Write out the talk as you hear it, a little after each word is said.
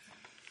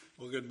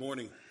Well, good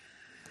morning.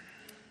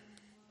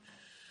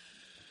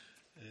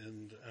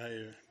 And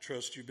I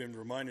trust you've been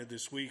reminded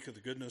this week of the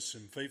goodness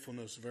and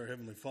faithfulness of our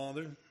Heavenly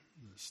Father,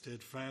 the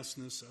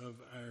steadfastness of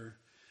our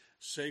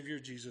Savior,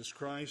 Jesus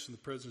Christ, and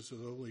the presence of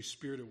the Holy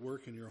Spirit at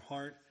work in your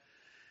heart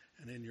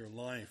and in your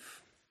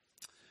life.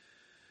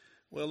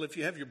 Well, if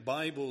you have your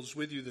Bibles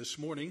with you this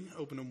morning,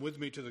 open them with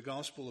me to the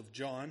Gospel of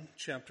John,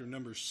 chapter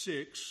number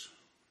 6.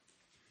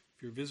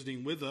 If you're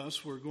visiting with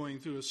us, we're going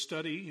through a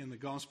study in the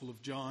Gospel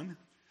of John.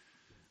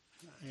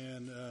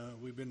 And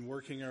we've been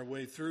working our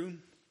way through,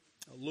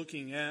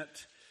 looking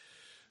at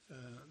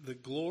the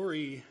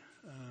glory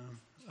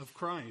of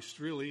Christ,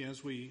 really,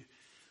 as we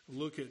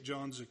look at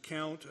John's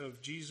account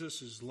of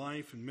Jesus'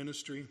 life and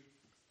ministry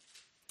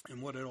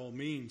and what it all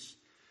means.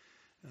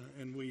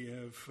 And we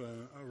have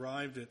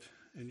arrived at,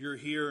 and you're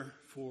here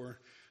for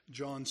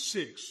John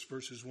 6,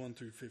 verses 1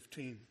 through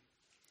 15.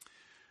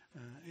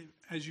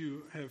 As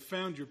you have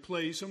found your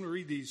place, I'm going to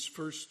read these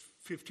first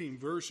 15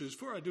 verses.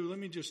 Before I do, let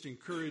me just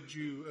encourage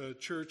you,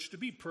 church, to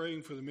be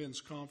praying for the men's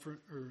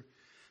conference or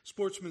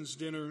sportsman's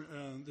dinner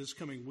this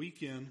coming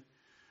weekend,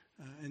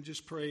 and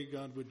just pray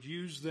God would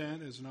use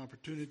that as an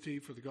opportunity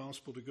for the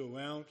gospel to go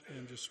out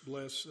and just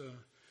bless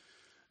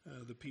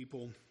the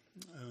people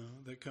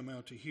that come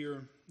out to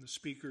hear, the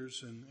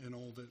speakers and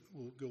all that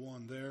will go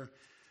on there.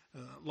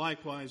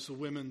 Likewise, the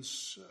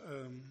women's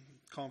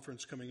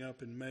conference coming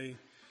up in May.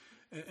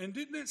 And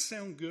didn't that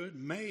sound good?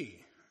 May.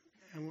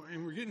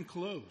 And we're getting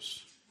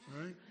close,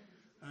 right?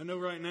 I know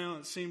right now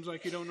it seems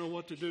like you don't know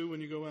what to do when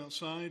you go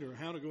outside or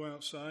how to go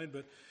outside,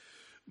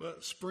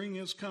 but spring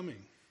is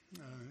coming.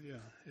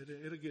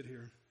 It'll get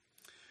here.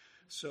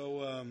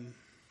 So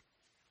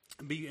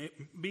be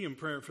in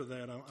prayer for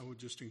that. I would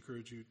just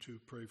encourage you to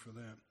pray for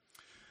that.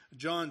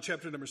 John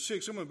chapter number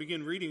 6, I'm going to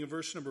begin reading in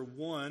verse number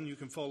 1. You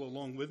can follow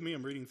along with me.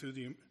 I'm reading through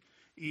the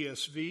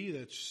ESV.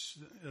 That's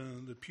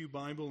the Pew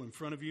Bible in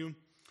front of you.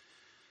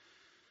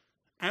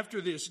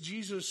 After this,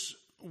 Jesus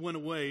went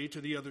away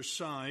to the other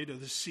side of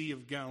the Sea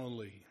of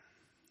Galilee,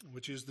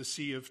 which is the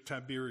Sea of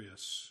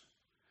Tiberias.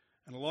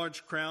 And a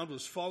large crowd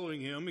was following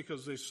him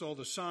because they saw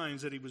the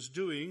signs that he was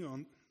doing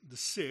on the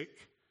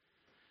sick.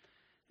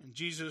 And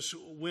Jesus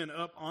went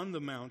up on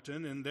the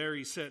mountain, and there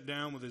he sat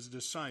down with his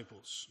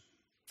disciples.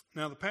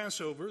 Now the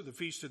Passover, the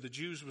feast of the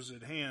Jews, was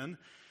at hand.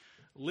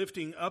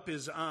 Lifting up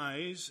his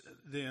eyes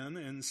then,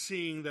 and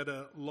seeing that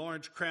a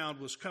large crowd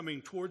was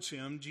coming towards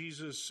him,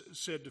 Jesus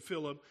said to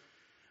Philip,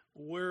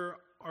 "Where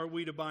are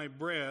we to buy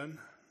bread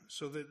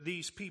so that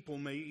these people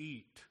may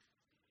eat?"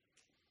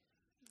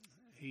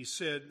 He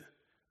said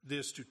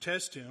this to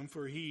test him,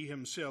 for he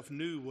himself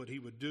knew what he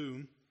would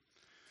do.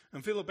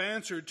 And Philip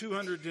answered,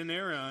 200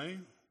 denarii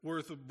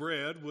worth of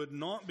bread would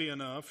not be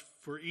enough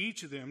for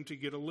each of them to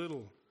get a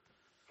little.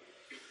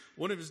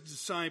 One of his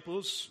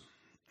disciples,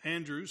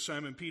 Andrew,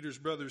 Simon Peter's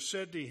brother,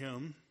 said to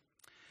him,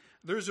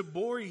 "There's a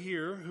boy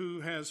here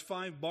who has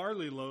 5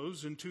 barley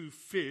loaves and 2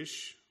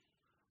 fish.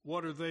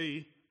 What are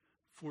they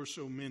for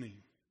so many?"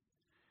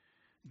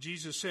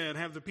 Jesus said,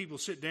 "Have the people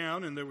sit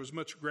down," and there was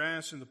much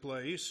grass in the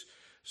place.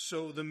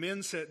 So the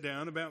men sat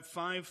down, about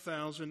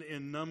 5,000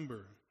 in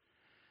number.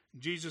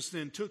 Jesus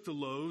then took the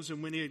loaves,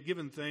 and when he had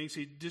given thanks,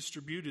 he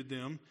distributed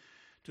them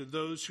to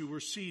those who were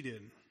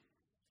seated.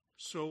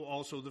 So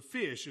also the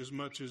fish, as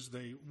much as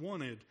they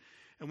wanted.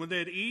 And when they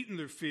had eaten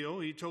their fill,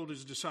 he told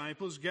his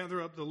disciples,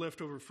 "Gather up the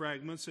leftover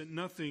fragments, that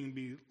nothing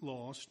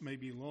may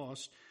be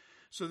lost.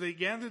 So they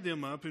gathered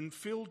them up and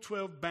filled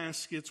 12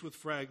 baskets with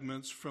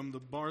fragments from the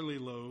barley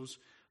loaves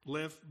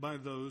left by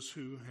those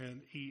who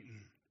had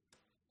eaten.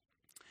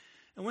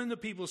 And when the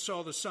people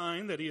saw the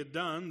sign that he had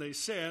done, they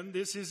said,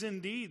 'This is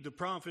indeed the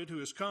prophet who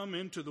has come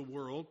into the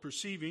world,'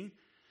 perceiving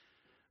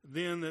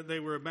then that they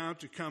were about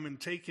to come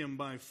and take him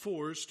by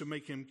force to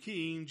make him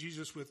king.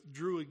 Jesus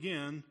withdrew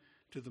again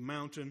to the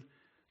mountain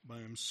by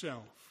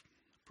himself."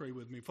 Pray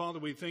with me. Father,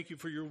 we thank you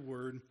for your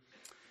word.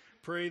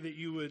 Pray that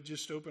you would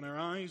just open our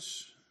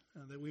eyes,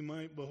 that we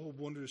might behold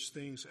wondrous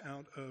things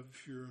out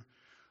of your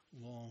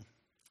law.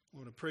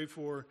 Lord, I pray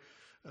for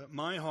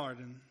my heart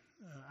and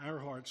our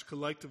hearts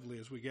collectively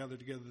as we gather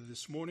together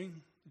this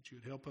morning, that you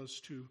would help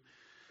us to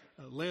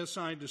lay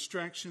aside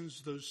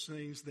distractions, those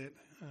things that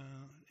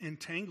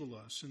entangle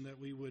us, and that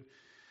we would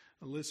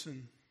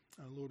listen.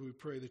 Lord, we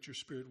pray that your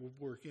Spirit will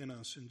work in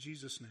us. In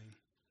Jesus' name,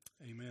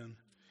 amen.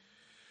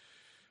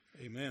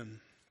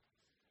 Amen.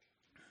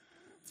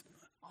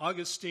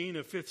 Augustine,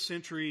 a 5th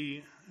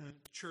century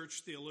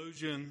church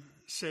theologian,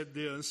 said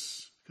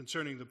this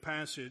concerning the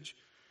passage: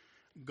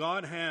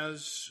 "God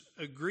has,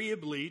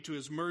 agreeably to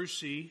his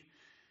mercy,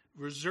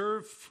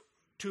 reserved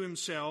to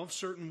himself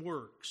certain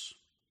works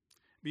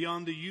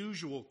beyond the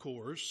usual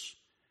course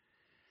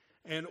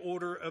and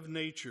order of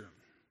nature,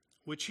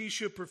 which he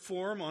should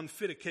perform on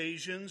fit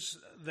occasions,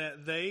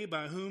 that they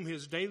by whom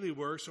his daily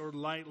works are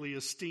lightly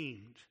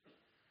esteemed,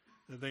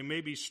 that they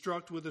may be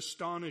struck with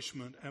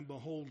astonishment at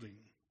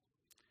beholding."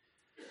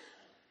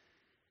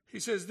 He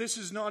says, "This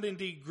is not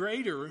indeed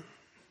greater,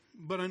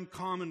 but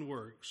uncommon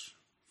works.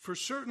 For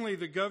certainly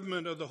the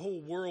government of the whole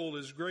world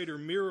is greater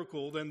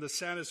miracle than the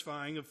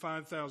satisfying of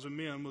 5,000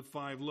 men with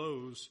 5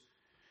 loaves.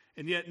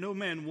 And yet no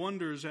man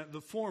wonders at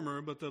the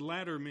former, but the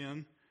latter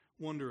men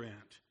wonder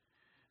at.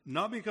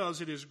 Not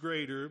because it is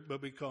greater, but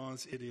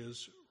because it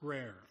is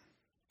rare.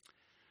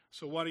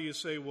 So why do you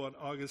say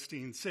what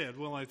Augustine said?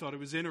 Well, I thought it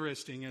was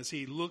interesting as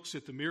he looks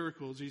at the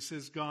miracles. He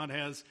says God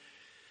has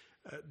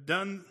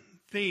done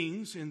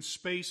things in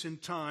space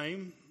and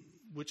time,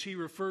 which he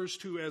refers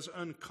to as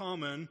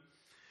uncommon,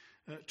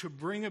 to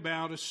bring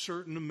about a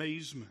certain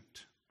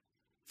amazement.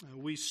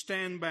 We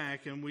stand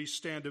back and we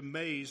stand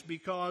amazed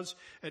because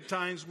at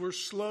times we're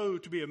slow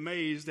to be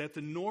amazed at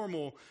the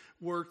normal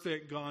work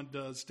that God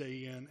does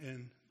day in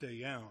and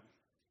day out.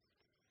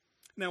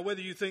 Now,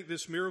 whether you think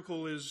this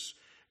miracle is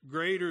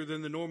greater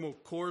than the normal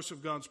course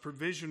of God's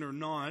provision or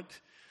not,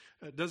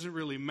 it doesn't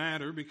really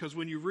matter, because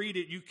when you read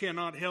it, you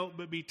cannot help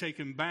but be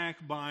taken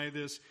back by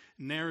this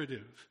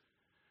narrative.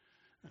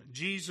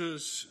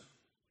 Jesus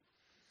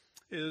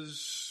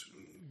is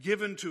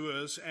given to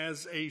us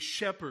as a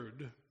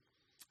shepherd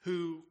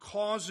who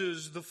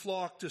causes the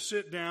flock to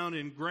sit down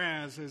in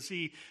grass as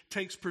he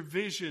takes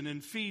provision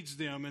and feeds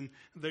them, and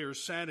they are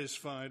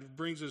satisfied. It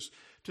brings us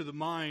to the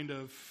mind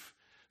of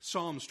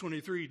Psalms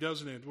 23,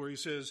 doesn't it, where he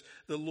says,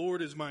 "The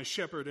Lord is my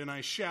shepherd, and I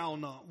shall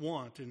not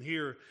want." And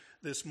here,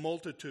 this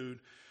multitude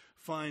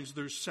finds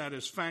their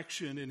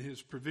satisfaction in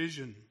his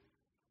provision.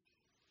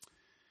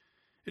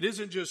 It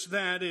isn't just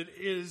that, it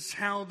is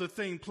how the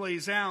thing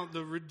plays out,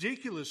 the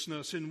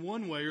ridiculousness in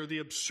one way, or the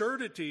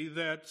absurdity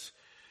that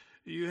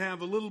you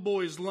have a little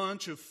boy's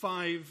lunch of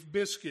 5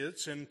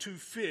 biscuits and 2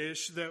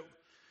 fish,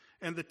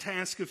 and the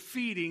task of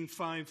feeding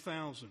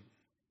 5,000.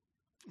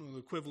 Well, the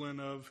equivalent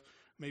of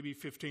maybe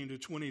 15 to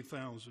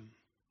 20,000.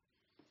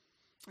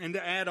 And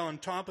to add on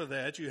top of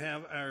that, you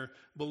have our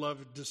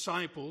beloved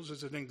disciples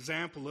as an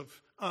example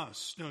of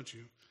us, don't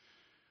you?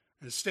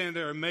 And stand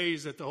there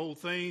amazed at the whole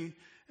thing,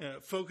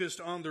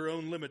 focused on their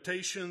own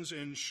limitations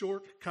and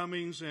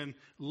shortcomings and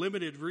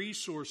limited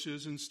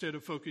resources instead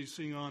of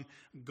focusing on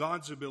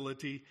God's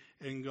ability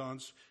and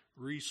God's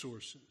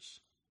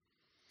resources.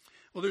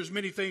 Well, there's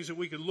many things that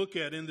we could look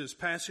at in this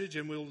passage,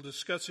 and we'll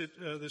discuss it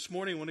this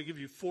morning. I want to give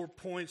you 4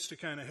 points to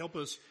kind of help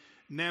us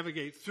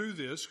navigate through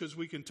this, because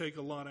we can take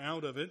a lot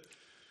out of it.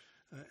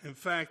 In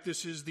fact,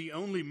 this is the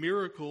only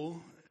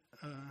miracle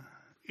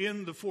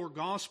in the 4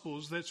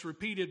 Gospels that's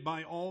repeated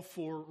by all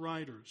 4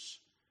 writers.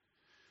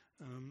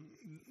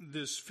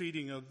 This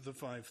feeding of the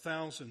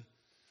 5,000.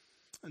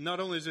 And not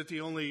only is it the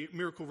only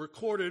miracle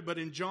recorded, but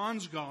in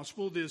John's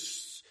Gospel,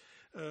 this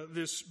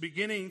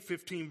beginning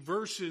 15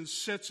 verses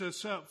sets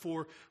us up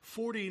for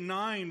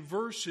 49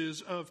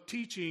 verses of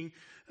teaching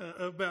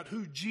about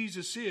who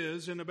Jesus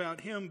is and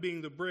about him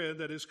being the bread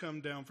that has come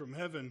down from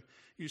heaven.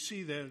 You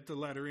see that at the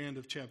latter end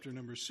of chapter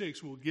number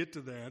 6. We'll get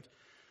to that.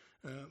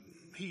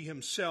 He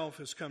himself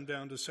has come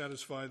down to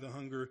satisfy the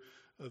hunger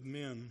of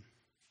men.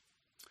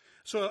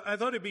 So I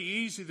thought it'd be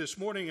easy this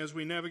morning as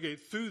we navigate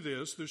through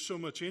this. There's so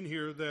much in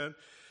here that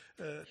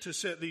to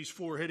set these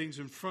 4 headings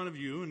in front of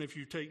you, and if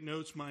you take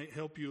notes might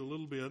help you a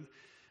little bit.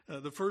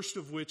 The first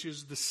of which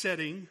is the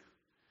setting,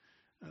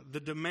 the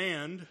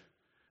demand,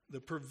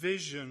 the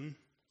provision,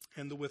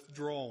 and the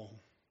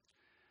withdrawal.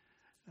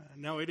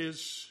 Now, it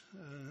is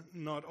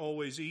not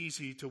always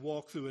easy to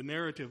walk through a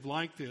narrative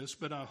like this,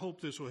 but I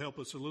hope this will help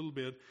us a little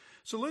bit.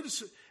 So let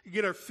us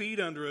get our feet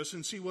under us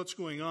and see what's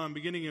going on,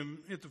 beginning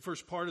at the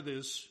first part of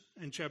this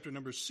in chapter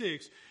number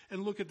 6,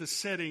 and look at the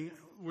setting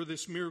where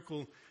this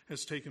miracle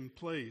has taken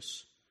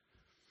place.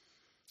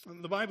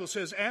 The Bible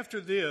says,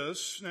 after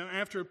this, now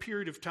after a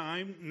period of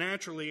time,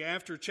 naturally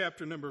after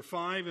chapter number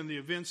 5 and the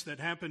events that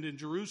happened in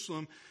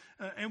Jerusalem,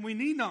 and we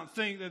need not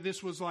think that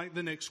this was like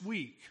the next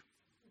week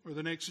or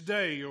the next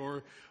day,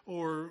 or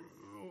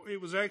it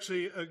was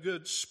actually a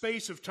good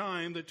space of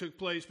time that took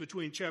place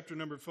between chapter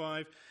number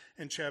 5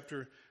 and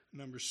chapter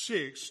number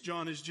 6.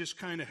 John is just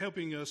kind of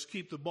helping us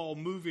keep the ball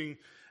moving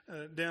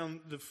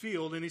down the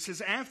field. And he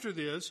says, after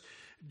this,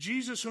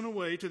 Jesus went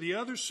away to the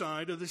other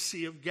side of the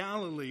Sea of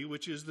Galilee,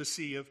 which is the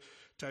Sea of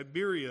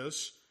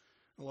Tiberias.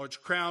 A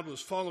large crowd was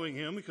following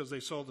him because they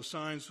saw the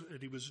signs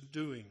that he was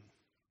doing.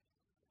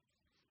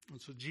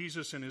 And so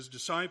Jesus and his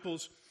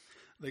disciples,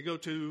 they go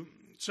to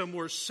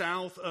somewhere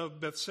south of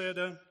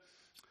Bethsaida,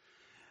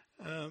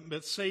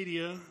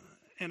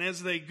 and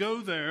as they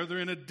go there, they're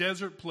in a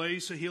desert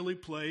place, a hilly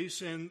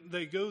place, and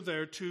they go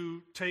there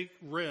to take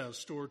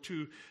rest or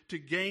to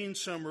gain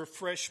some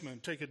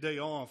refreshment, take a day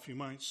off, you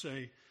might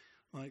say,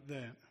 like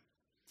that.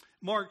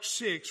 Mark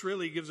 6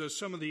 really gives us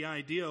some of the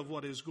idea of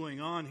what is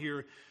going on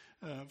here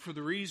for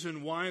the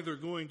reason why they're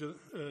going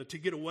to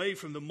get away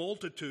from the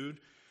multitude.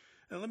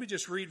 And let me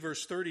just read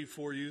verse 30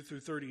 for you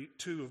through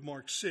 32 of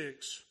Mark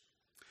 6.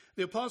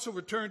 The apostle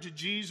returned to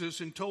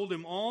Jesus and told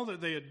him all that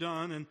they had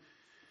done, and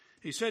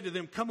he said to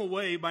them, "Come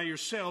away by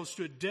yourselves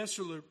to a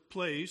desolate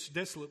place,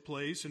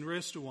 and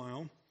rest a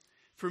while."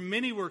 For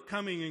many were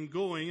coming and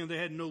going, and they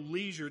had no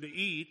leisure to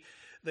eat.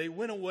 They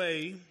went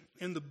away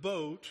in the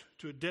boat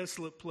to a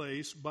desolate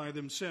place by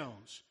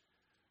themselves.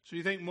 So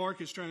you think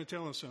Mark is trying to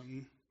tell us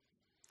something?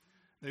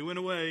 They went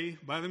away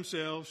by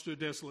themselves to a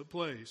desolate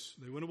place.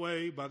 They went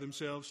away by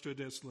themselves to a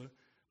desolate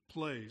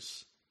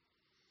place.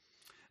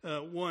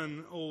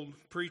 One old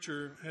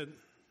preacher had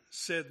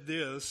said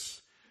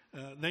this.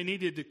 They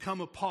needed to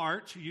come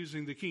apart,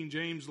 using the King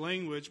James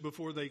language,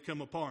 before they come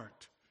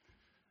apart.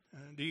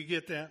 Do you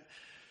get that?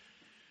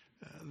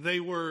 They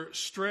were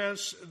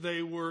stressed.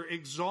 They were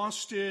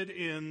exhausted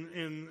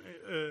in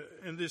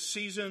this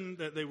season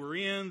that they were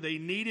in. They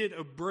needed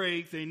a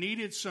break. They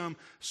needed some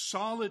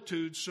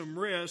solitude, some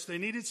rest. They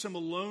needed some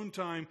alone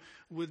time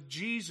with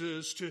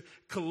Jesus to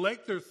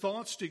collect their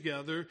thoughts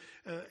together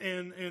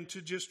and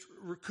to just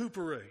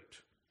recuperate.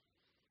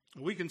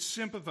 We can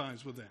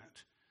sympathize with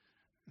that.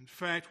 In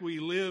fact, we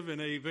live in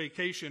a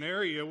vacation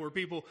area where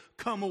people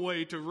come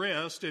away to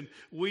rest, and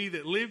we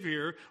that live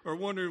here are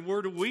wondering,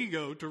 where do we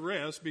go to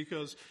rest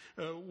because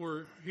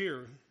we're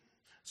here.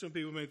 Some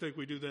people may think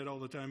we do that all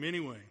the time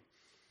anyway.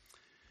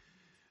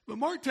 But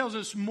Mark tells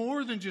us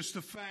more than just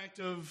the fact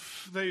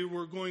of they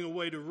were going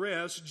away to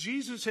rest.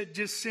 Jesus had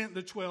just sent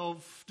the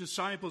 12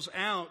 disciples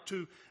out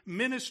to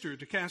minister,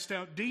 to cast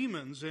out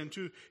demons, and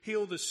to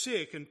heal the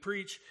sick and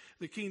preach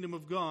the kingdom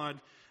of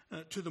God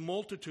to the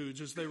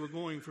multitudes as they were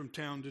going from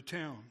town to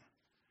town.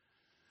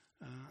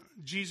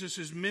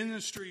 Jesus'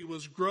 ministry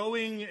was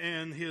growing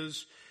and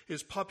his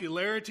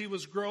popularity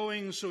was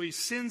growing, so he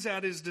sends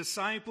out his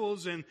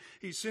disciples and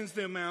he sends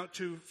them out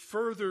to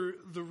further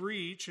the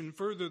reach and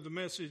further the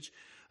message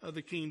of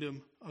the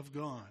kingdom of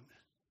God.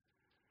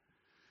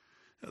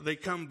 They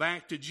come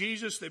back to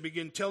Jesus. They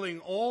begin telling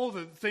all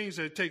the things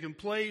that had taken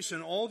place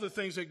and all the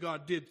things that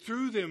God did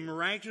through them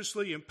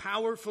miraculously and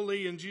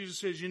powerfully. And Jesus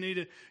says, you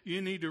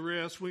need to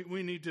rest.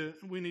 We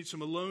need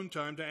some alone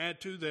time. To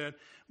add to that,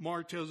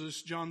 Mark tells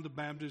us John the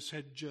Baptist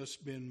had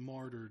just been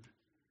martyred.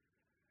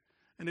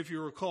 And if you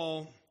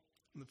recall,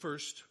 in the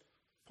first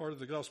part of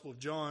the Gospel of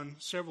John,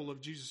 several of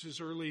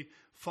Jesus' early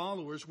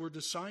followers were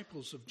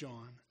disciples of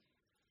John.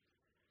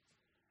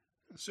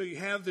 So you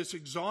have this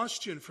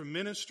exhaustion from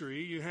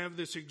ministry. You have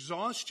this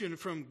exhaustion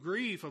from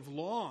grief of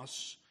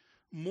loss,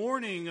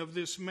 mourning of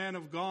this man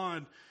of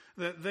God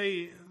that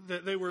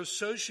they were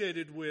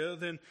associated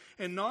with.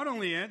 And not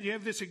only that, you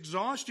have this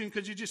exhaustion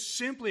because you just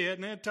simply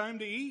hadn't had time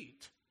to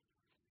eat.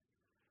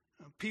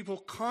 People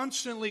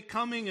constantly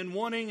coming and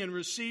wanting and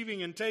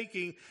receiving and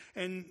taking,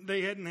 and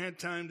they hadn't had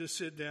time to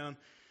sit down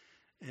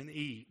and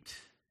eat.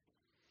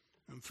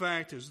 In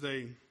fact, as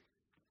they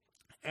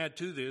add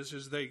to this,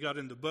 as they got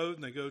in the boat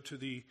and they go to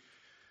the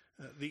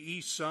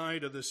east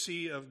side of the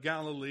Sea of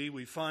Galilee,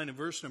 we find in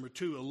verse number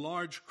 2, a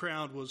large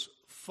crowd was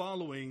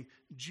following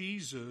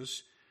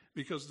Jesus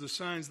because of the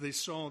signs they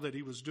saw that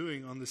he was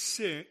doing on the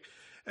sick.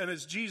 And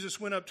as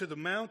Jesus went up to the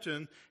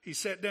mountain, he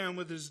sat down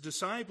with his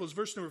disciples.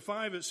 Verse number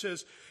 5, it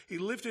says, he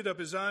lifted up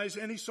his eyes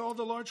and he saw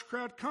the large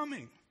crowd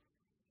coming.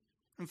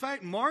 In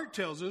fact, Mark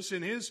tells us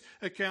in his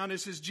account, it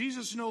says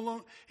Jesus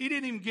he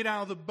didn't even get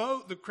out of the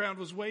boat. The crowd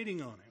was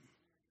waiting on him.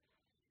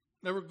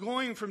 They were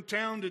going from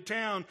town to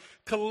town,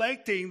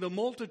 collecting the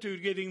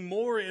multitude, getting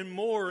more and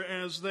more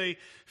as they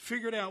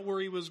figured out where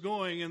he was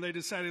going, and they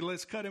decided,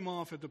 let's cut him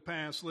off at the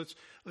pass. Let's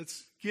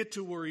get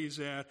to where he's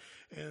at,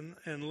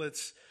 and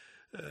let's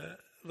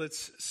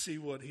see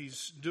what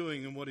he's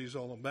doing and what he's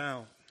all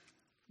about.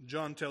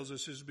 John tells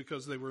us is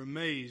because they were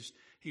amazed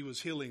he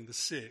was healing the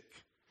sick.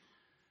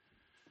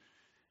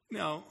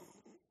 Now,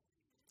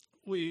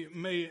 we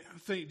may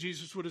think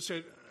Jesus would have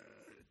said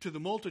to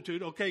the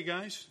multitude, okay,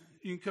 guys,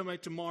 you can come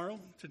back tomorrow.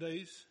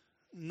 Today's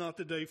not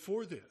the day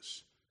for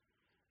this.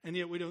 And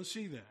yet we don't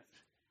see that.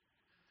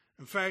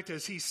 In fact,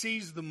 as he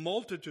sees the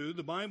multitude,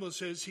 the Bible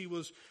says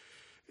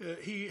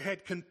he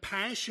had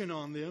compassion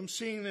on them,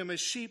 seeing them as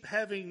sheep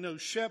having no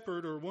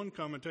shepherd, or one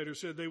commentator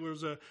said there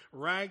was a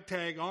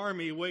ragtag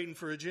army waiting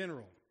for a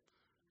general.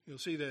 You'll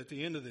see that at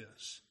the end of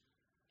this.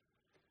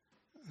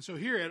 And so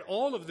here at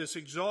all of this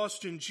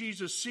exhaustion,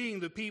 Jesus seeing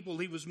the people,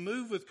 he was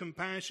moved with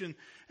compassion.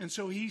 And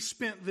so he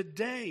spent the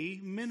day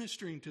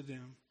ministering to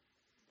them,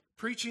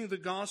 preaching the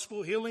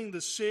gospel, healing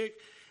the sick,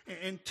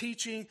 and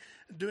teaching,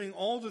 doing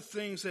all the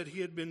things that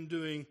he had been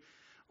doing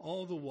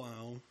all the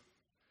while.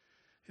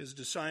 His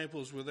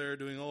disciples were there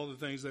doing all the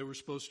things they were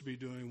supposed to be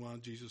doing while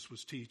Jesus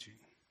was teaching.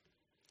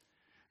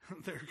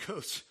 There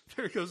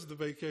goes the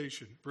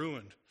vacation,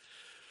 ruined,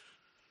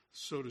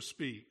 so to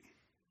speak.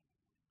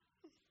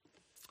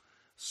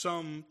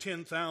 Some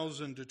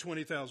 10,000 to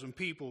 20,000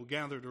 people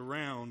gathered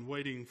around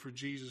waiting for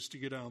Jesus to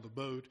get out of the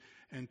boat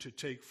and to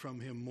take from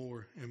him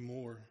more and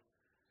more.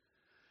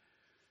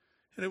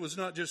 And it was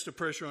not just a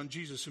pressure on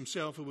Jesus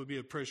himself, it would be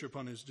a pressure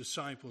upon his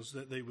disciples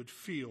that they would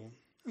feel.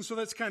 And so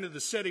that's kind of the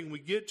setting we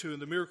get to,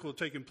 and the miracle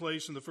taking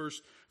place in the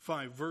first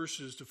 5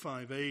 verses to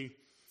 5a.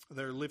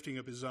 They're lifting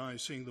up his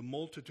eyes, seeing the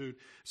multitude.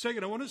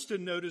 Second, I want us to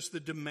notice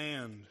the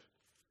demand.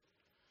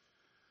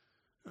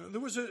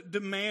 There was a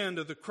demand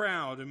of the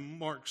crowd in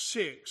Mark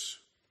 6.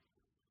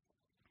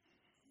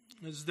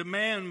 His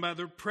demand by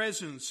their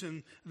presence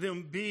and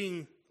them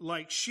being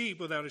like sheep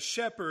without a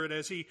shepherd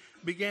as he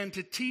began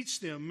to teach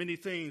them many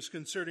things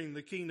concerning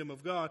the kingdom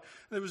of God.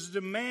 There was a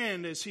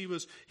demand as he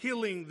was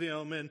healing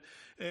them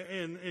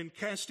and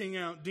casting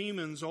out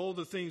demons, all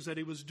the things that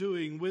he was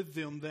doing with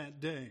them that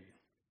day.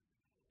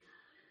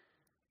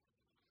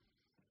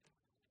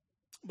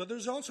 But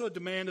there's also a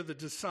demand of the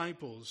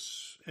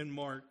disciples in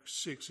Mark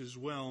 6 as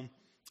well,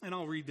 and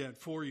I'll read that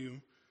for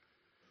you.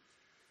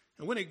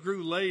 And when it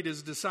grew late,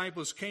 his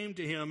disciples came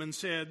to him and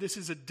said, "This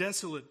is a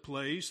desolate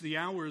place. The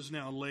hour is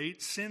now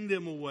late. Send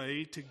them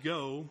away to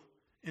go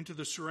into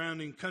the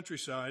surrounding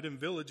countryside and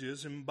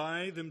villages and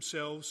buy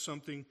themselves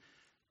something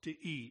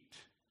to eat."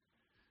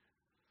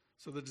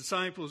 So the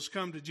disciples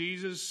come to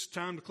Jesus.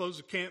 Time to close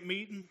the camp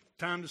meeting.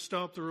 Time to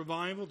stop the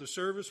revival, the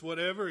service,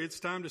 whatever. It's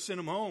time to send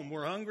them home.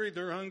 We're hungry.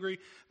 They're hungry.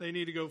 They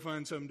need to go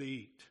find something to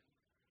eat.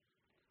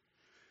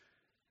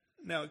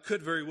 Now, it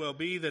could very well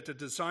be that the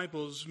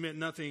disciples meant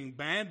nothing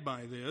bad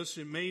by this.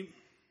 It may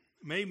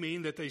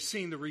mean that they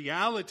seen the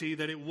reality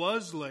that it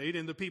was late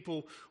and the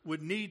people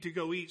would need to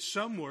go eat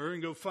somewhere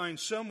and go find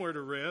somewhere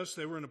to rest.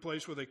 They were in a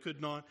place where they could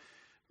not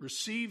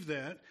receive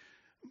that.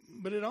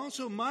 But it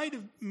also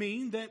might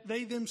mean that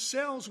they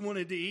themselves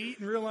wanted to eat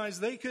and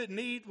realized they couldn't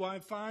eat while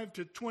 5,000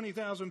 to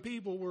 20,000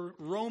 people were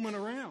roaming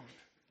around.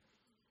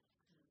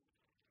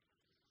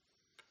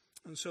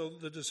 And so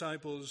the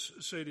disciples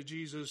say to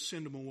Jesus,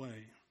 "Send them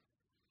away."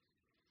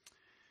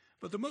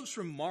 But the most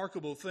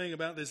remarkable thing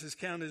about this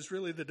account is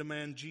really the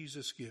demand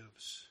Jesus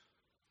gives.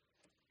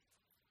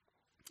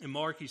 In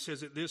Mark, he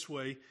says it this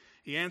way.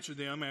 He answered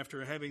them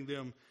after having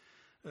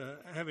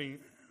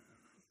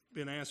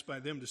been asked by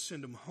them to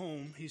send them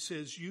home. He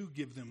says, "You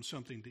give them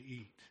something to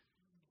eat."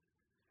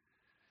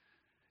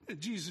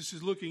 And Jesus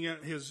is looking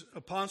at his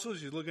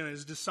apostles, he's looking at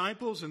his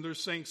disciples, and they're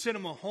saying, "Send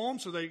them home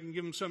so they can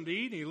give them something to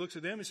eat." And he looks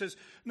at them and says,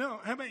 "No,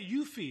 how about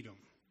you feed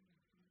them?"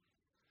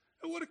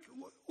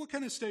 What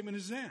kind of statement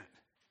is that?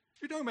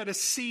 You're talking about a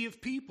sea of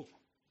people.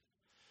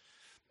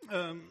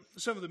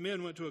 Some of the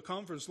men went to a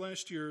conference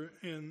last year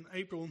in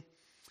April,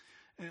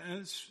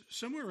 and it's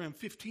somewhere around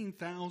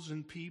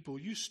 15,000 people.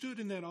 You stood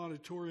in that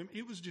auditorium,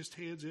 it was just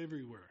heads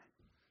everywhere.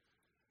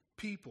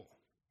 People.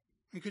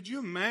 And could you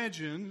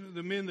imagine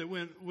the men that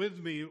went with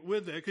me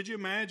with that? Could you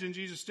imagine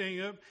Jesus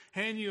standing up,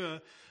 hand you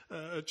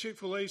a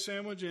Chick-fil-A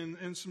sandwich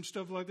and some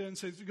stuff like that and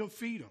say, "Go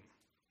feed them"?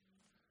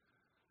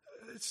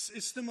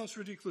 It's the most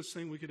ridiculous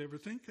thing we could ever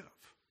think of.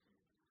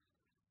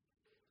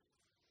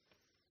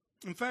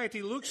 In fact,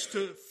 he looks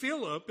to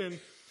Philip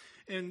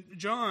in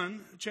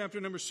John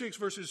chapter number 6,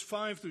 verses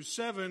 5 through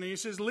 7, and he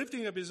says,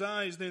 lifting up his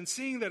eyes, then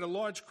seeing that a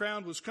large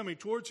crowd was coming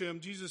towards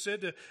him, Jesus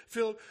said to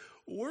Philip,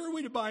 "Where are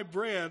we to buy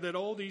bread that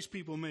all these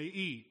people may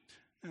eat?"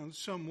 Now,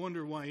 some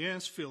wonder why he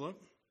asked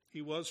Philip.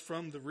 He was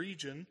from the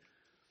region.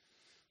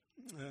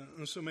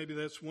 So maybe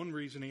that's one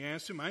reason he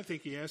asked him. I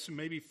think he asked him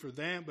maybe for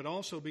that, but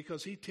also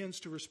because he tends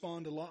to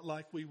respond a lot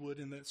like we would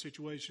in that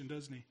situation,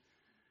 doesn't he?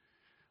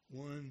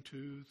 1,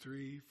 2,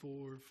 3,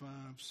 4,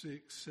 5,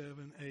 6,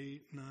 7,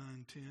 8,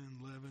 9, 10,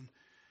 11.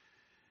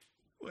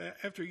 Well,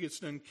 after he gets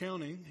done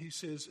counting, he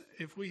says,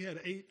 if we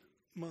had 8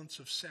 months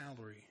of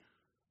salary,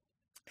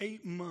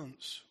 8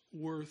 months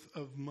worth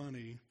of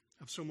money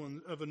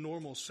of a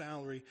normal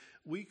salary,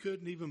 we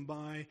couldn't even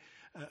buy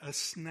a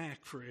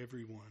snack for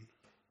everyone.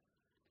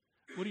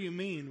 What do you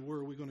mean, where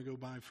are we going to go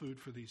buy food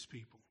for these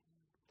people?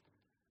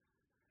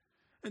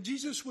 And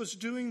Jesus was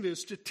doing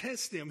this to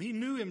test them. He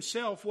knew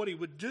himself what he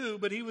would do,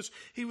 but he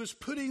was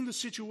putting the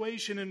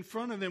situation in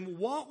front of them.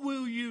 What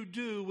will you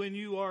do when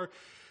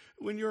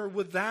you're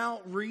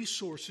without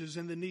resources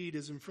and the need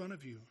is in front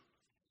of you?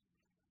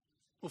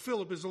 Well,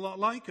 Philip is a lot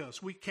like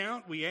us. We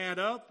count, we add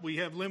up, we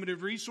have limited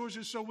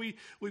resources, so we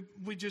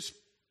just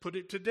put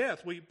it to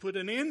death. We put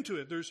an end to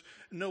it. There's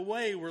no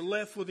way. We're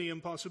left with the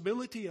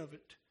impossibility of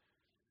it.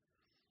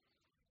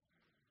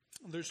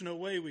 There's no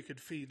way we could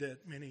feed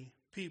that many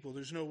people.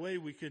 There's no way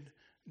we could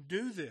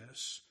do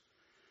this.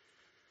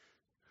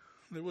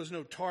 There was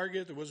no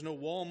Target, there was no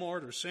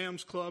Walmart or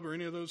Sam's Club or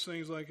any of those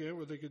things like that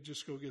where they could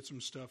just go get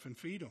some stuff and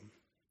feed them.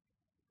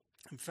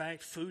 In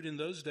fact, food in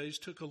those days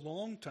took a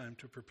long time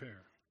to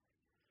prepare.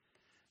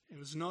 It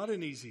was not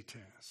an easy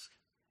task.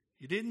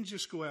 You didn't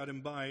just go out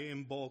and buy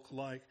in bulk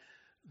like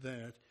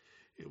that.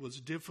 It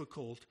was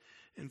difficult.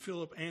 And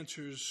Philip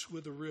answers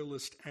with a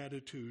realist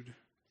attitude.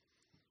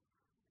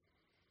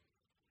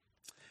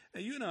 Now,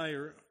 you and I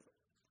are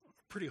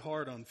pretty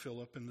hard on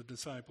Philip and the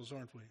disciples,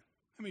 aren't we?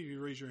 How many of you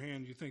raise your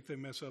hand? You think they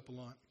mess up a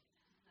lot?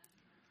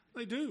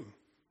 They do.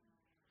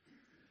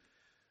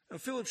 Now,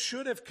 Philip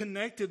should have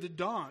connected the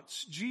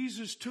dots.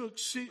 Jesus took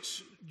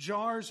 6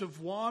 jars of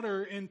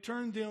water and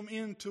turned them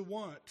into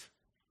what?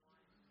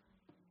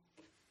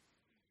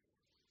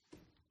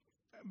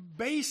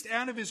 Based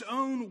out of his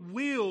own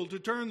will to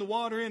turn the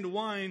water into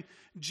wine,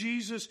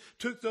 Jesus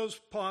took those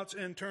pots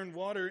and turned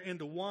water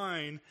into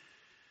wine.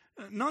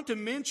 Not to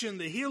mention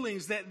the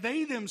healings that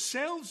they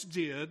themselves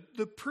did,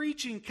 the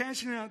preaching,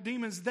 casting out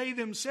demons they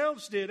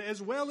themselves did,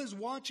 as well as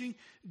watching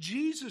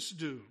Jesus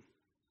do.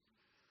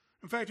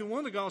 In fact, in one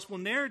of the gospel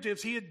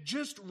narratives, he had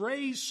just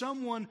raised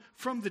someone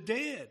from the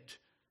dead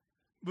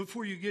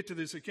before you get to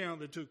this account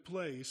that took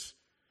place.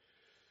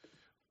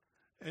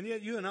 And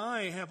yet you and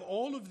I have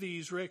all of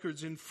these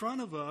records in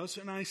front of us,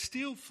 and I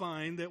still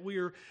find that we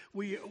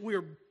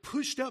are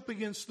pushed up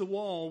against the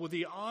wall with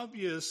the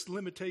obvious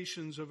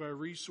limitations of our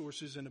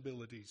resources and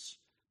abilities.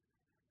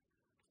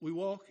 We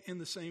walk in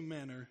the same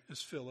manner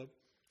as Philip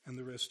and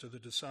the rest of the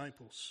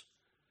disciples.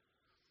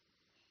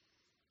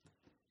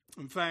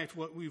 In fact,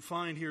 what we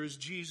find here is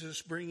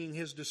Jesus bringing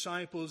his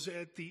disciples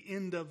at the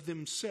end of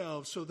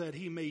themselves so that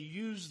he may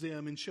use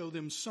them and show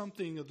them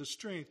something of the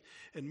strength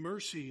and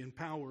mercy and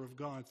power of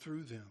God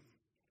through them.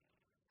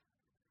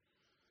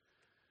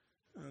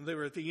 They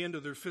were at the end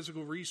of their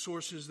physical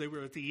resources. They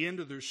were at the end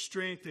of their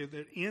strength. They were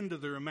at the end of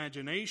their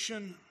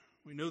imagination.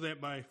 We know that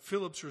by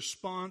Philip's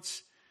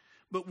response.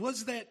 But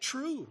was that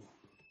true?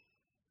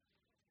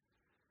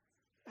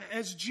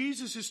 As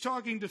Jesus is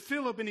talking to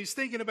Philip and he's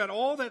thinking about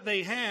all that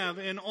they have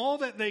and all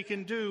that they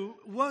can do,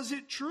 was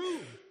it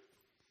true?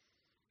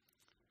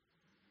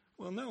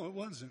 Well, no, it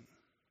wasn't.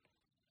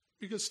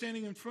 Because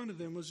standing in front of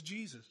them was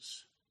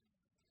Jesus,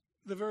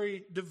 the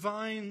very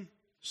divine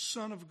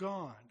Son of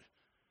God.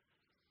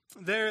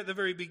 There at the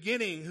very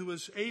beginning, who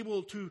was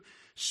able to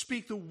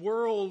speak the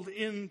world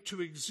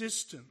into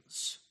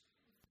existence.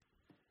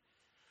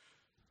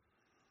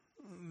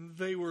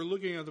 They were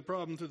looking at the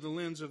problem through the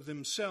lens of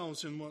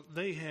themselves and what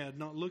they had,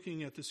 not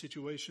looking at the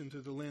situation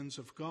through the lens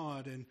of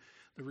God and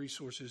the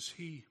resources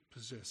he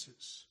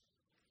possesses.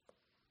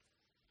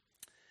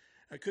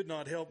 I could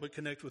not help but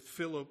connect with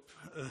Philip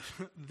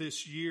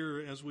this year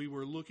as we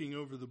were looking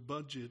over the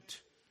budget,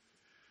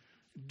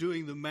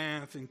 doing the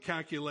math and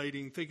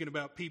calculating, thinking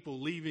about people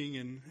leaving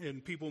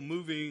and people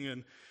moving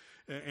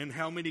and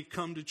how many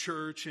come to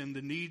church and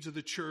the needs of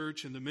the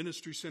church and the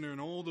ministry center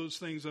and all those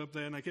things up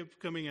there. And I kept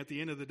coming at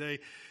the end of the day,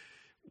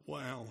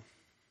 wow,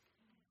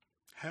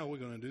 how are we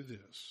going to do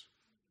this?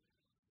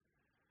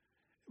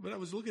 But I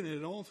was looking at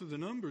it all through the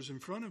numbers in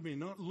front of me,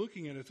 not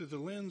looking at it through the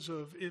lens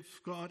of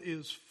if God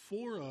is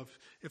for us,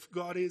 if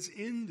God is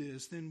in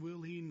this, then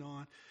will he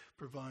not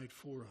provide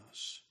for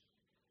us?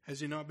 Has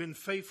he not been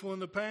faithful in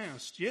the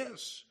past?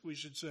 Yes, we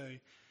should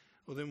say.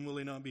 Well, then will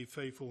he not be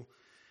faithful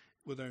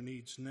with our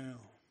needs now?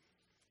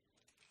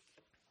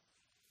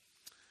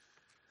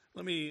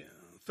 Let me,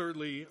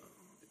 thirdly,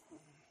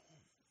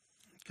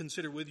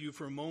 consider with you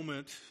for a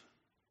moment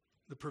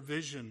the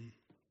provision.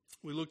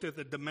 We looked at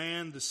the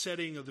demand, the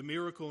setting of the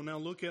miracle. Now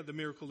look at the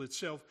miracle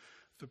itself,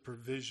 the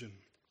provision.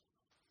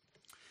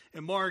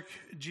 In Mark,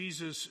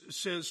 Jesus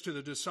says to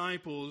the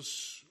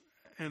disciples,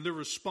 and their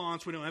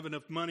response, we don't have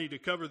enough money to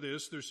cover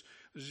this. There's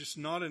just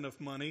not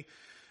enough money.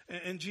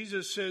 And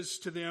Jesus says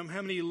to them,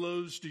 how many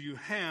loaves do you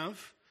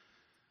have?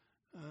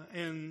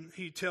 And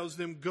he tells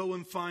them, go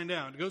and find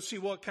out. Go see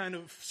what kind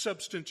of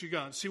substance you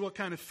got. See what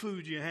kind of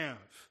food you have.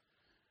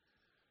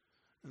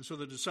 And so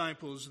the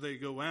disciples, they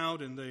go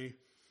out and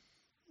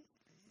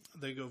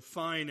they go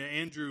find.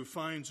 Andrew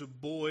finds a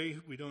boy.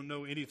 We don't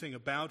know anything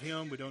about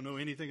him. We don't know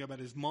anything about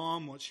his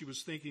mom, what she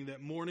was thinking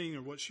that morning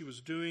or what she was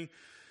doing,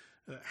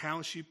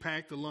 how she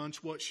packed the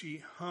lunch, what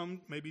she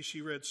hummed. Maybe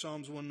she read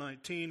Psalms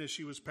 119 as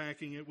she was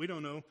packing it. We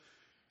don't know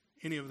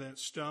any of that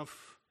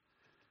stuff.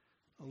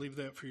 I'll leave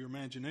that for your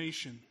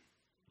imagination.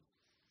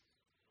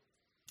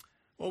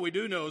 What we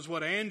do know is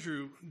what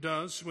Andrew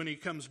does when he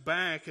comes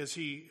back as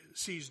he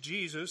sees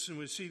Jesus, and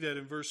we see that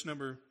in verse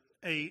number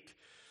 8.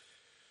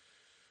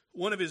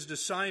 One of his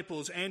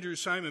disciples, Andrew,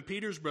 Simon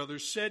Peter's brother,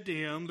 said to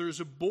him, there's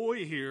a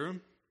boy here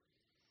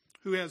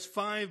who has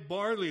 5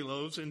 barley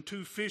loaves and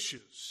 2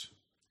 fishes.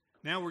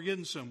 Now we're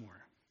getting somewhere.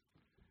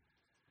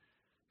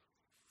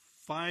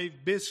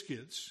 5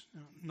 biscuits,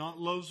 not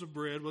loaves of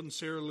bread. Wasn't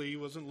Sara Lee,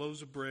 wasn't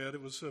loaves of bread.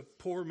 It was a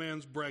poor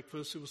man's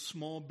breakfast. It was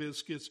small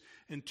biscuits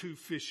and 2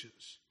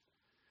 fishes.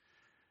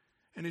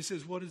 And he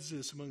says, what is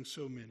this among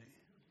so many?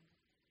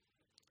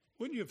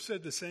 Wouldn't you have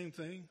said the same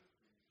thing?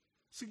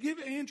 So give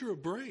Andrew a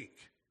break.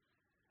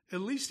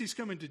 At least he's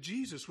coming to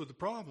Jesus with the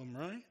problem,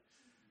 right?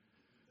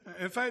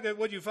 In fact,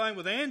 what you find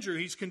with Andrew,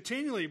 he's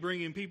continually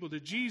bringing people to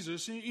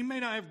Jesus. He may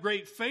not have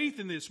great faith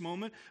in this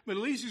moment, but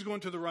at least he's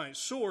going to the right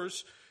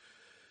source.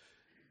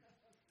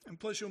 And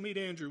plus, you'll meet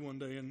Andrew one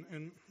day,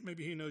 and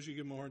maybe he knows you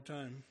give him a hard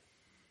time.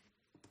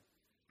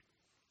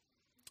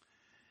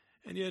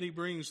 And yet he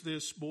brings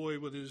this boy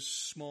with his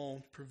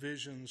small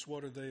provisions.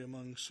 What are they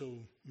among so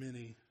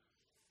many?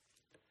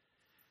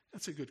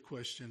 That's a good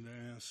question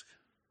to ask.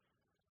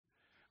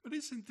 But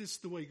isn't this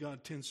the way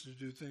God tends to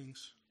do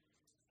things?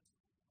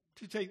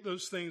 To take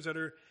those things that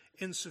are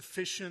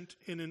insufficient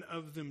in and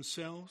of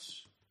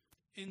themselves,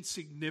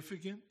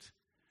 insignificant,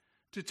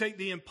 to take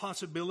the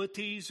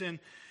impossibilities and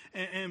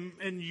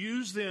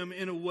use them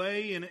in a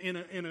way,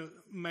 in a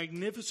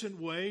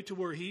magnificent way, to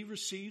where he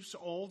receives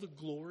all the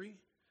glory.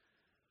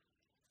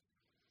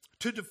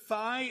 To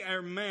defy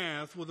our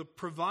math with a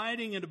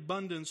providing an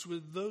abundance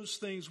with those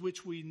things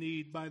which we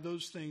need by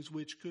those things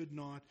which could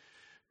not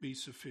be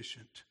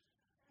sufficient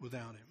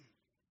without him.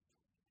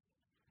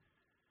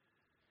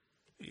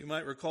 You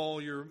might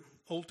recall your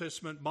Old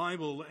Testament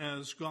Bible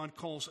as God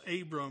calls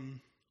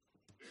Abram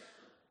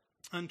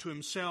unto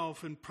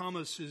himself and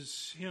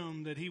promises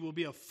him that he will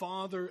be a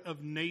father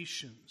of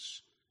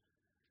nations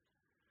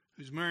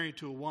who's married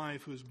to a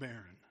wife who is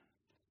barren.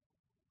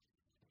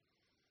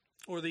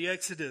 Or the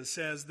Exodus,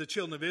 as the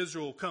children of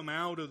Israel come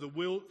out of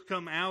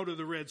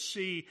the Red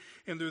Sea,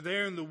 and they're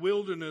there in the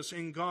wilderness,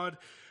 and God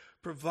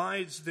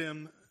provides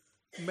them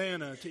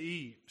manna to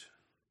eat.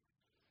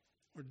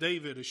 Or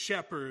David, a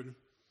shepherd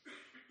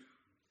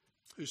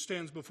who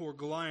stands before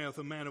Goliath,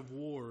 a man of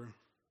war.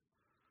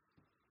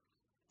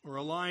 Or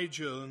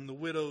Elijah and the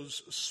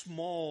widow's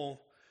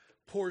small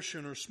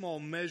portion or small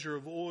measure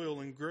of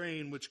oil and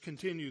grain which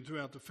continued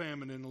throughout the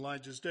famine in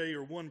Elijah's day.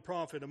 Or one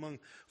prophet among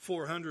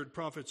 400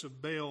 prophets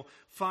of Baal,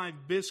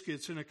 5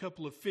 biscuits and a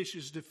couple of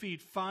fishes to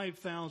feed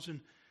 5,000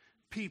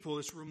 people.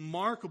 It's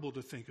remarkable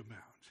to think about.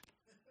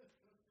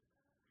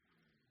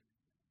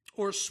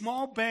 Or a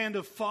small band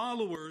of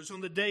followers on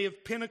the day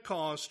of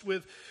Pentecost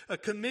with a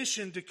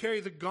commission to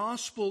carry the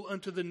gospel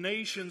unto the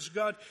nations.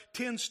 God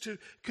tends to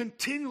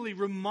continually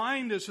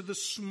remind us of the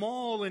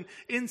small and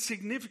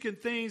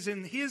insignificant things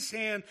in His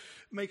hand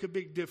make a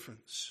big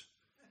difference.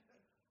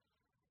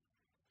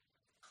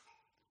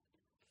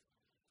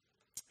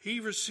 He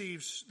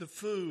receives the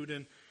food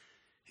and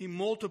He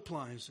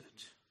multiplies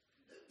it.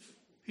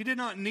 He did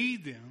not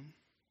need them.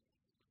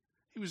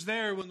 He was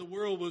there when the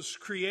world was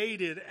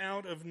created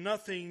out of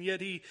nothing, yet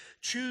He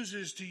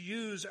chooses to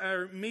use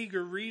our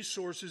meager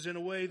resources in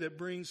a way that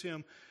brings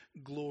Him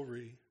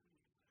glory.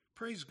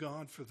 Praise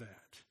God for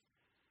that.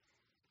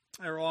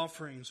 Our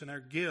offerings and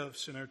our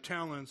gifts and our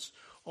talents,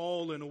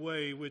 all in a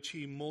way which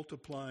He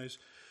multiplies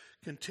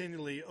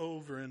continually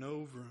over and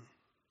over.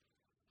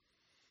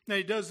 Now,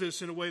 He does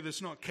this in a way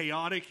that's not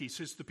chaotic. He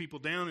sits the people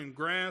down in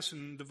grass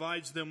and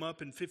divides them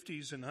up in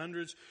 50s and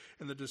 100s,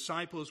 and the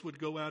disciples would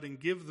go out and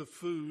give the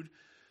food,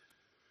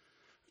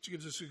 which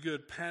gives us a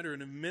good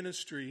pattern of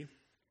ministry.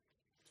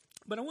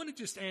 But I want to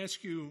just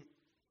ask you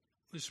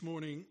this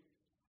morning,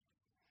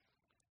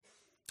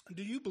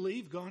 do you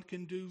believe God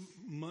can do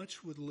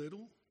much with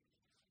little?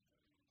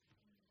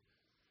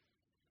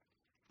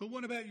 But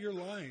what about your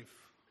life?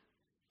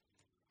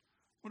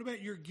 What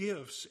about your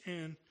gifts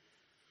and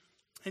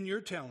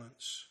your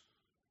talents?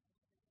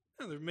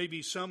 Now, there may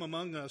be some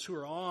among us who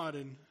are odd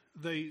and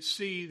they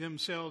see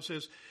themselves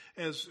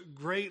as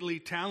greatly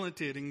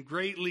talented and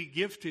greatly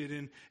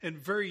gifted and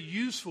very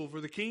useful for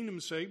the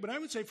kingdom's sake. But I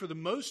would say for the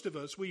most of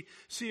us, we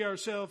see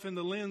ourselves in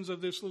the lens of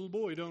this little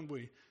boy, don't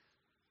we?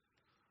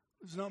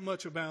 There's not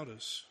much about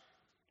us.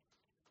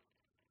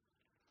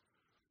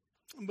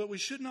 But we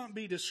should not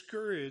be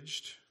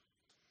discouraged,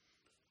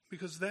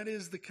 because that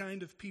is the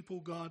kind of people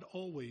God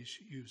always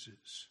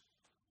uses.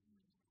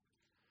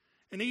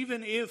 And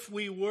even if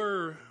we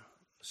were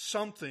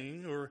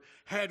something or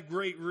had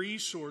great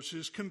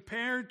resources,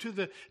 compared to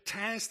the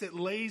task that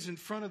lays in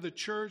front of the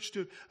church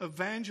to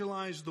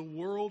evangelize the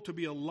world, to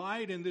be a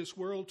light in this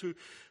world, to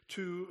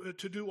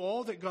do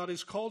all that God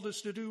has called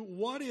us to do,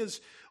 what is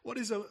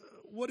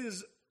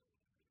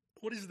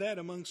that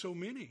among so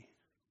many?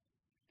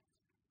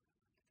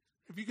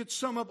 If you could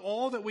sum up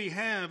all that we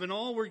have and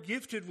all we're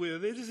gifted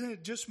with, isn't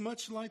it just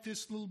much like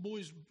this little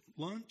boy's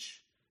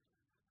lunch?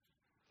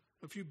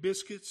 A few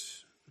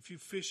biscuits, a few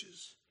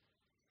fishes.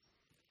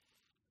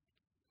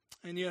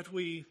 And yet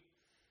we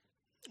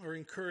are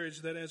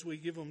encouraged that as we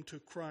give them to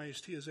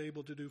Christ, He is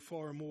able to do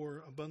far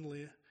more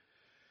abundantly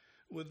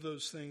with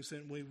those things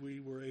than we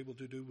were able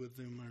to do with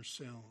them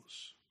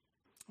ourselves.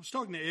 I was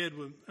talking to Ed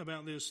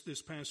about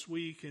this past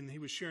week, and he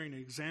was sharing an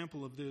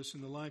example of this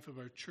in the life of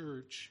our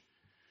church,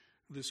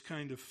 this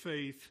kind of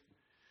faith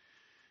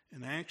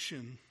and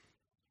action.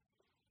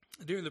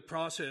 During the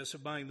process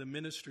of buying the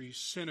ministry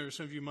center,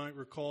 some of you might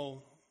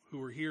recall who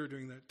were here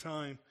during that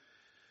time,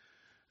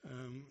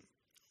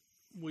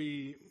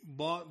 we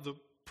bought the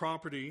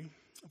property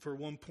for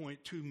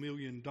 $1.2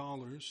 million.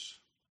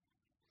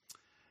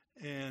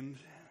 And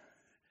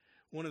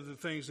one of the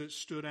things that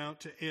stood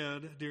out to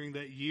Ed during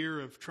that year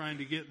of trying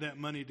to get that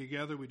money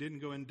together, we didn't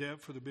go in debt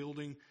for the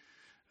building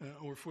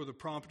or for the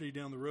property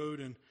down the road.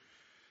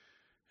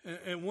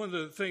 And one of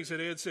the things that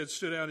Ed said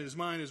stood out in his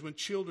mind is when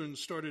children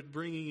started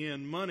bringing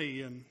in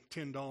money, and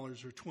 $10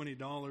 or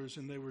 $20,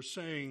 and they were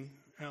saying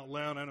out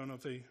loud, I don't know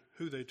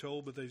who they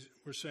told, but they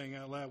were saying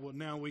out loud, well,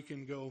 now we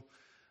can go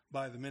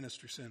buy the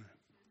ministry center.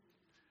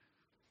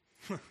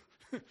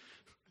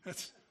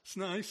 It's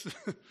nice.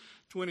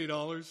 $20,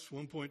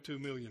 $1.2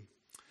 million.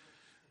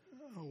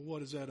 Oh,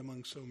 what is that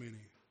among so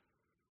many?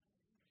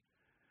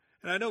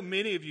 And I know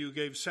many of you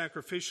gave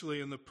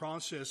sacrificially in the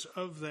process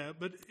of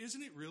that, but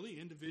isn't it really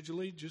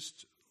individually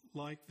just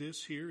like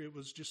this here? It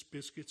was just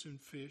biscuits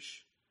and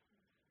fish.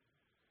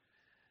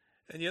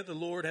 And yet the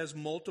Lord has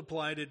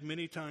multiplied it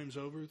many times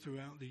over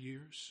throughout the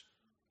years.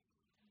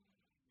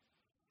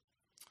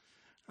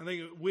 I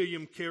think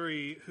William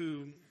Carey,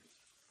 who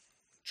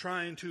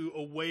trying to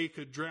awake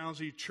a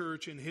drowsy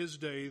church in his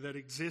day that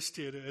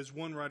existed, as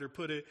one writer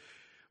put it,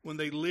 when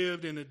they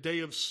lived in a day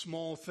of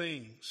small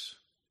things.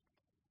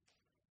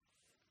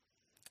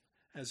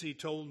 as he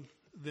told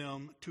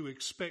them to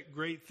expect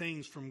great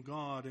things from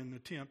God and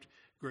attempt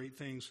great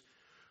things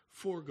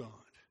for God.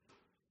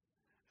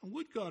 And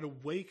would God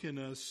awaken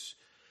us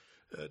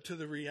to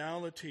the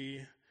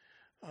reality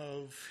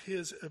of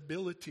his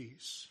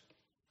abilities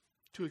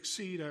to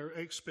exceed our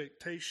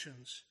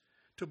expectations,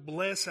 to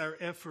bless our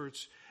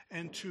efforts,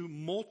 and to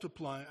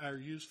multiply our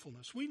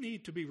usefulness. We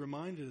need to be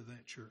reminded of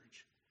that,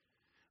 church.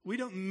 We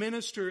don't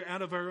minister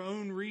out of our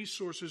own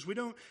resources. We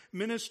don't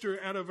minister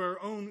out of our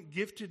own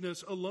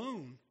giftedness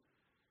alone.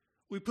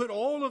 We put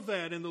all of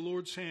that in the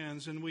Lord's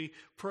hands, and we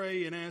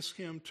pray and ask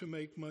him to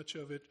make much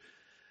of it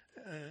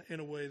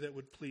in a way that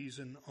would please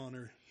and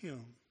honor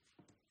him.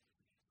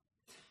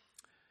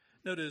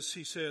 Notice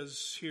he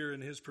says here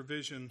in his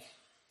provision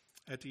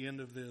at the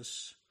end of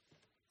this,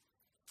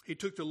 he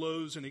took the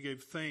loaves and he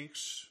gave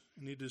thanks,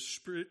 and he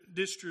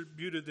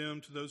distributed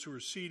them to those who were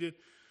seated.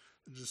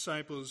 The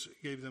disciples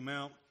gave them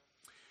out.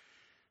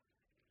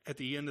 At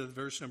the end of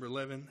verse number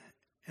 11,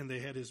 and they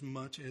had as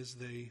much as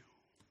they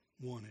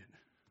wanted.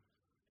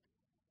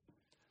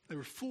 They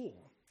were full.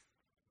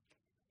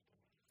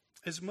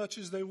 As much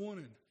as they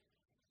wanted.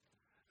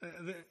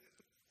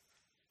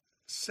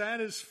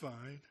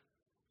 Satisfied.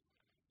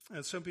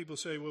 And some people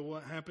say, well,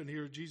 what happened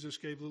here? Jesus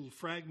gave little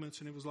fragments,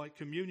 and it was like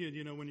communion.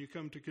 You know, when you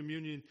come to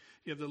communion,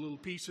 you have the little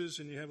pieces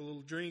and you have a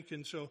little drink.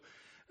 And so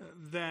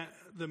that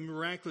the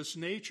miraculous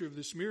nature of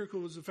this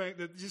miracle was the fact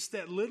that just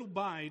that little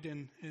bite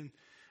and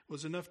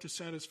was enough to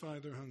satisfy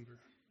their hunger.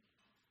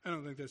 I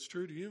don't think that's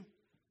true, do you?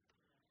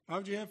 Why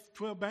would you have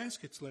 12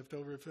 baskets left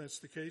over if that's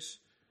the case?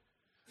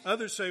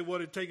 Others say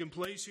what had taken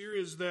place here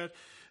is that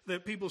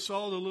people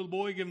saw the little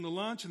boy give them the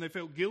lunch, and they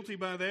felt guilty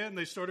by that, and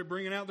they started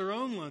bringing out their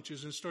own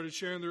lunches and started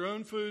sharing their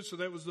own food, so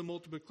that was the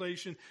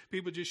multiplication.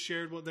 People just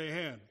shared what they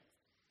had.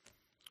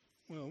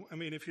 Well, I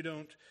mean, if you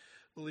don't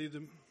believe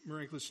the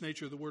miraculous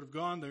nature of the Word of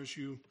God, there's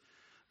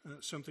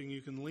something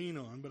you can lean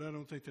on, but I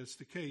don't think that's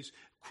the case.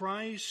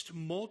 Christ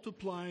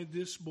multiplied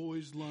this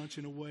boy's lunch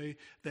in a way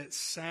that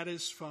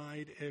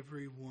satisfied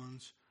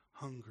everyone's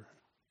hunger.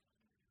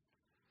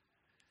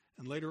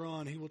 And later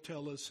on, he will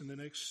tell us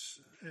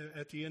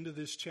at the end of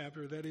this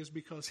chapter, that is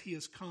because he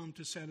has come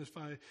to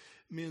satisfy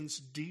men's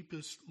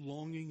deepest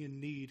longing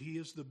and need. He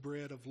is the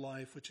bread of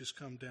life which has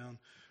come down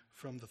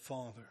from the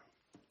Father.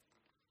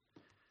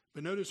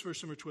 But notice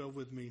verse number 12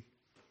 with me.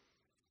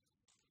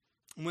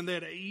 When they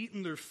had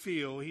eaten their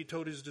fill, he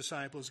told his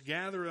disciples,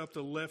 gather up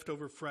the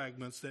leftover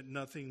fragments that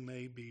nothing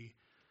may be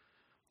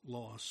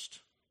lost.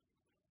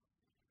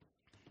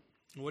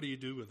 What do you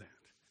do with that?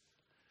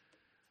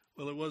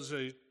 Well, it was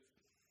a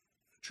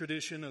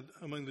tradition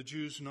among the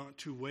Jews not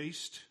to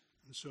waste.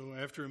 And so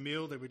after a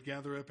meal, they would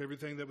gather up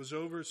everything that was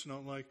over. It's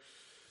not like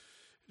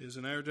it is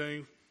in our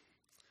day.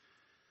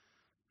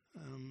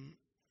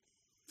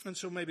 And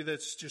so maybe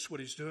that's just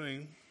what he's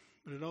doing.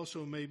 But it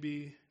also may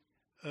be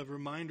a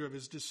reminder of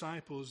his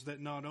disciples that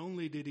not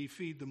only did he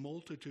feed the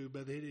multitude,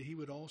 but that he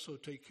would also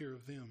take care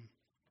of them.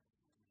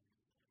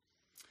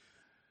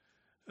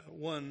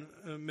 One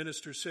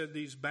minister said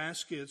these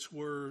baskets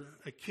were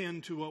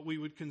akin to what we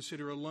would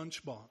consider a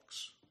lunchbox,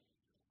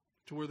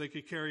 to where they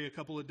could carry a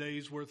couple of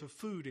days' worth of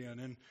food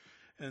in.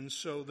 And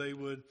so they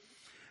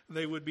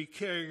would be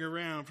carrying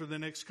around for the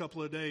next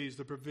couple of days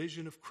the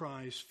provision of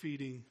Christ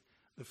feeding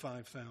the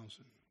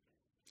 5,000.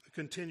 A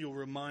continual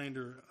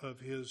reminder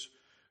of his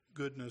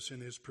goodness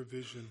and his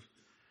provision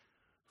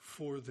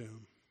for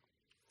them.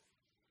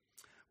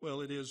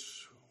 Well, it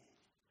is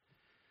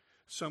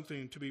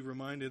something to be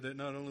reminded that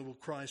not only will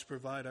Christ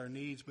provide our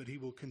needs, but he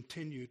will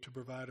continue to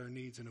provide our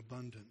needs in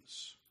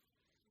abundance.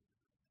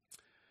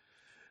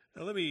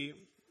 Now let me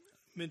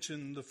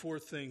mention the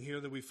fourth thing here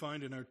that we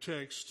find in our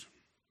text.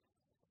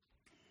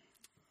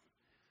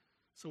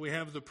 So we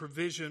have the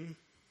provision,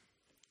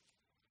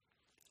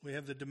 we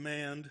have the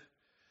demand,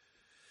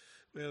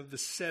 we have the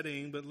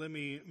setting, but let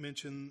me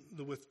mention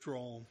the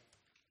withdrawal.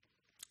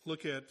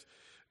 Look at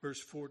verse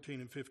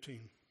 14 and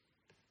 15.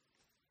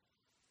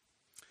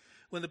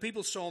 When the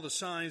people saw the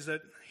signs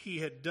that he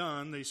had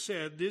done, they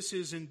said, this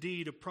is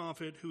indeed a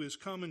prophet who is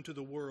come into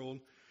the world.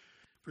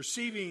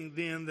 Perceiving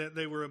then that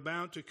they were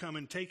about to come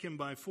and take him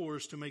by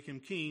force to make him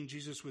king,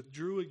 Jesus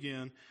withdrew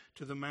again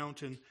to the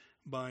mountain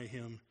by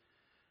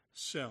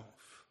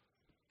himself.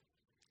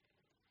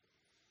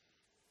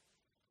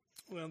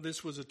 Well,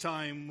 this was a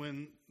time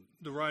when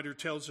the writer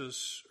tells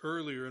us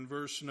earlier in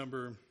verse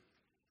number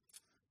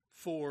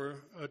 4,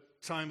 a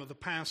time of the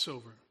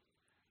Passover.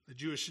 The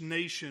Jewish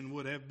nation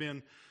would have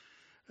been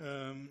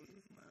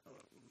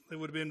they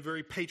would have been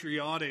very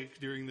patriotic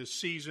during this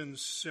season,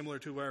 similar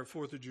to our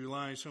 4th of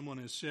July, someone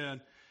has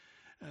said.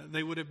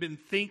 They would have been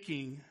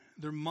thinking,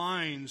 their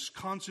minds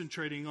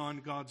concentrating on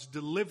God's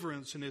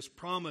deliverance and his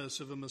promise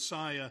of a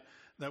Messiah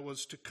that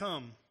was to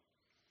come.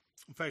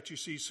 In fact, you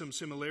see some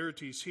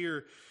similarities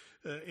here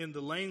in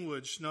the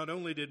language. Not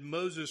only did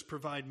Moses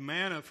provide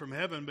manna from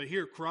heaven, but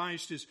here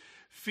Christ is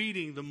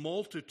feeding the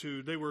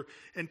multitude. They were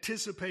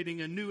anticipating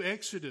a new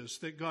exodus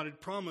that God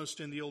had promised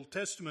in the Old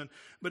Testament,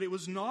 but it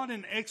was not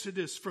an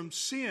exodus from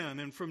sin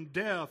and from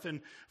death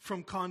and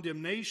from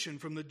condemnation,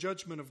 from the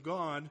judgment of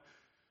God,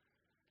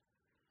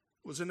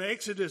 was an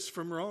exodus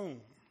from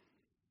Rome.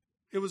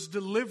 It was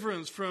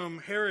deliverance from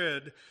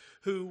Herod,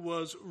 who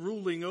was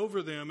ruling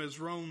over them as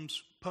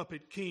Rome's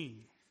puppet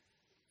king.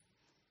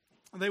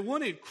 They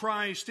wanted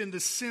Christ in the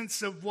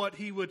sense of what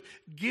he would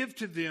give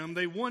to them.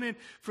 They wanted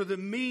for the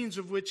means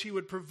of which he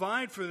would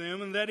provide for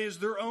them, and that is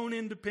their own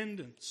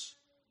independence.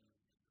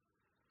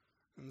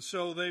 And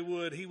so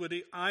he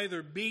would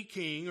either be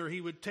king, or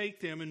he would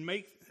take them and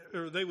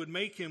they would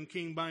make him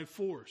king by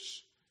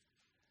force.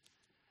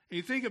 And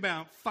you think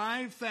about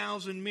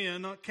 5,000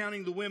 men, not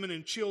counting the women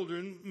and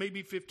children,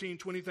 maybe 15,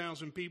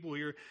 20,000 people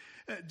here.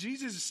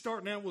 Jesus is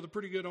starting out with a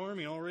pretty good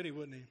army already,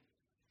 wouldn't he?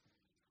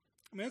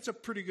 I mean, that's a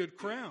pretty good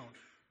crowd.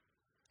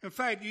 In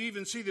fact, you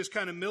even see this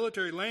kind of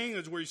military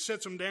language where he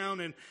sets them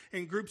down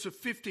in groups of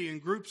 50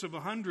 and groups of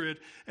 100,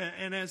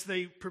 and as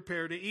they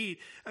prepare to eat.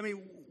 I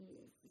mean,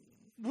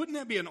 wouldn't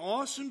that be an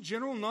awesome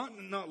general,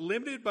 not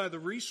limited by the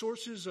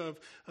resources of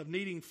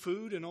needing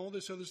food and all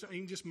this other stuff? He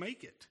can just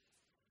make it.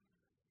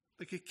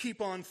 They could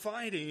keep on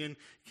fighting and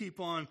keep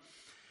on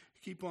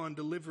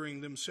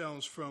delivering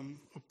themselves from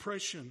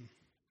oppression.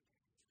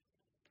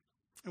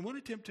 And what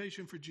a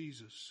temptation for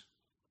Jesus.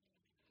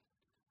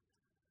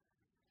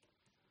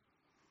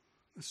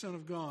 The Son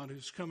of God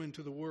who's come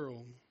into the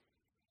world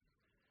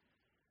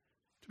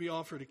to be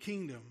offered a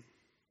kingdom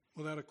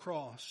without a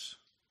cross,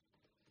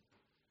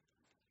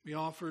 be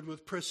offered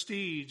with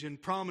prestige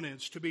and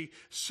prominence, to be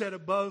set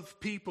above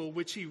people,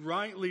 which he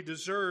rightly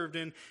deserved,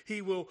 and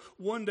he will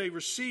one day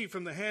receive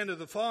from the hand of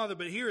the Father.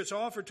 But here it's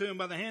offered to him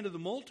by the hand of the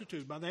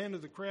multitude, by the hand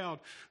of the crowd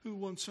who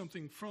wants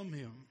something from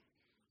him.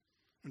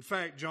 In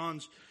fact,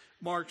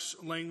 Mark's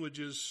language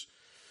is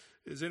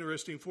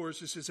interesting for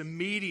us. It says,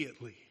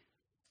 immediately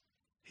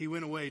he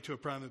went away to a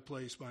private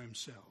place by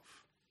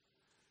himself,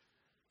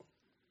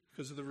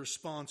 because of the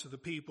response of the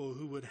people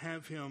who would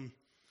have him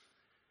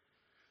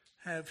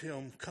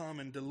come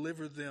and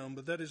deliver them.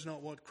 But that is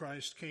not what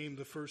Christ came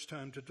the first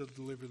time to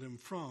deliver them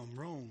from,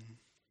 Rome.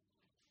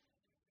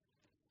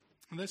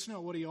 And that's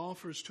not what he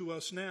offers to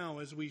us now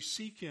as we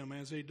seek him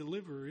as a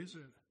deliverer, is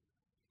it?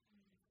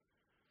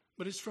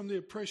 But it's from the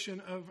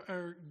oppression of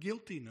our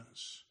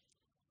guiltiness,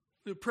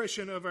 the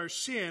oppression of our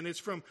sin. It's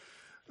from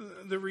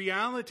the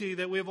reality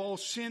that we have all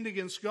sinned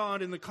against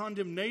God, and the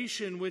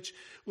condemnation which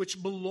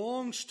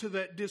belongs to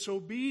that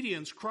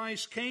disobedience.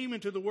 Christ came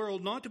into the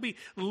world not to be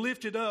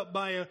lifted up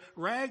by a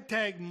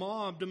ragtag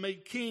mob to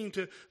make king,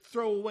 to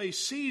throw away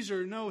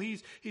Caesar. No,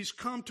 he's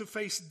come to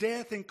face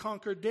death and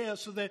conquer death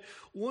so that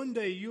one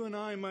day you and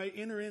I might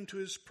enter into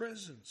his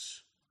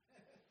presence.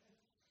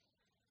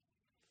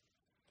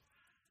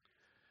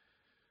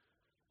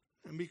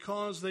 And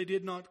because they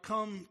did not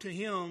come to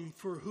him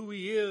for who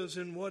he is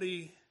and what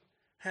he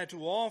had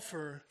to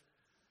offer,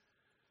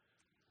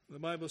 the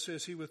Bible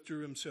says he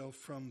withdrew himself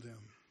from them.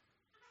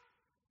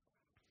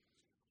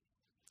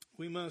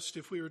 We must,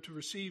 if we are to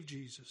receive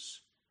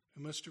Jesus,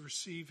 we must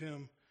receive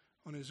him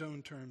on his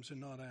own terms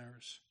and not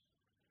ours.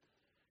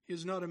 He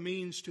is not a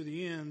means to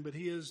the end, but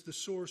he is the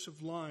source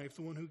of life,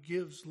 the one who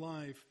gives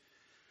life.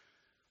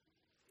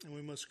 And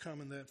we must come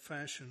in that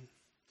fashion,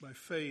 by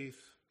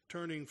faith,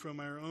 turning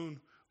from our own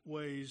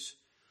ways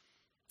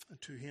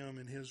to him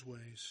and his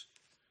ways.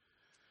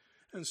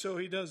 And so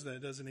he does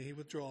that, doesn't he? He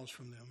withdraws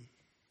from them.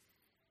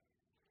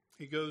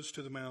 He goes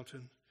to the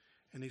mountain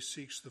and he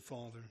seeks the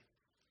Father.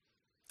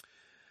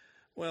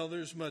 Well,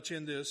 there's much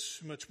in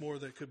this, much more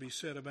that could be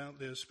said about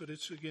this, but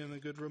it's again a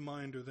good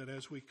reminder that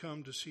as we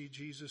come to see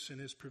Jesus and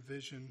his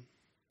provision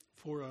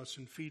for us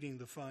in feeding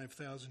the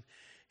 5,000,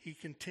 he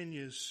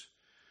continues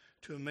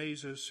to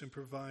amaze us and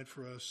provide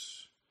for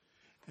us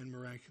in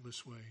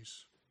miraculous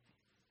ways.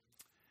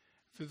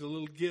 Through the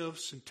little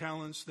gifts and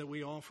talents that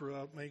we offer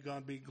up, may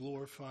God be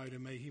glorified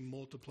and may he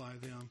multiply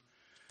them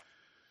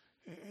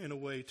in a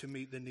way to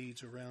meet the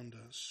needs around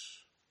us.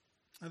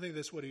 I think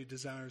that's what he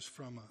desires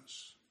from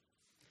us.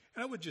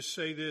 And I would just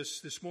say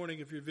this morning,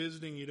 if you're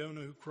visiting, you don't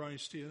know who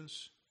Christ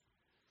is,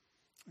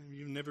 and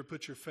you've never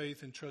put your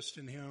faith and trust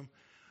in him,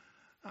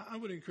 I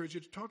would encourage you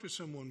to talk to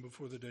someone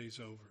before the day's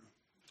over.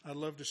 I'd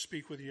love to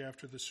speak with you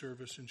after the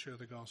service and share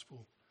the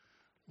gospel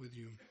with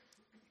you.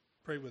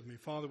 Pray with me.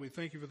 Father, we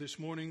thank you for this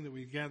morning that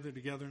we gathered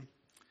together.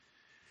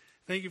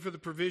 Thank you for the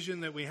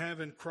provision that we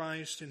have in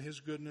Christ and his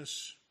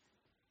goodness.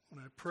 And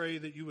I pray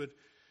that you would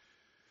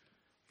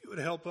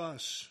help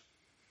us,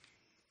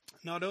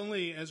 not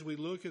only as we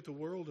look at the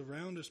world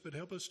around us, but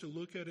help us to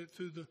look at it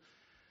through the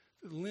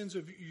lens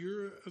of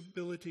your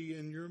ability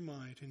and your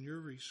might and your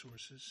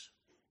resources.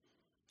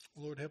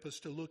 Lord, help us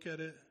to look at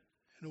it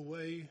in a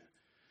way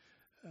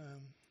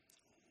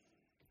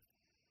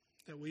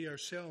that we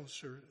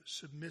ourselves are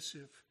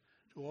submissive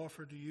to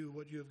offer to you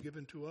what you have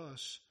given to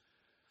us,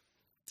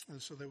 and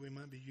so that we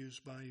might be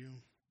used by you.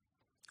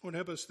 Lord,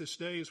 help us this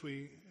day as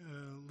we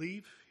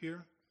leave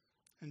here.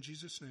 In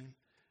Jesus' name,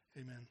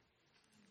 amen.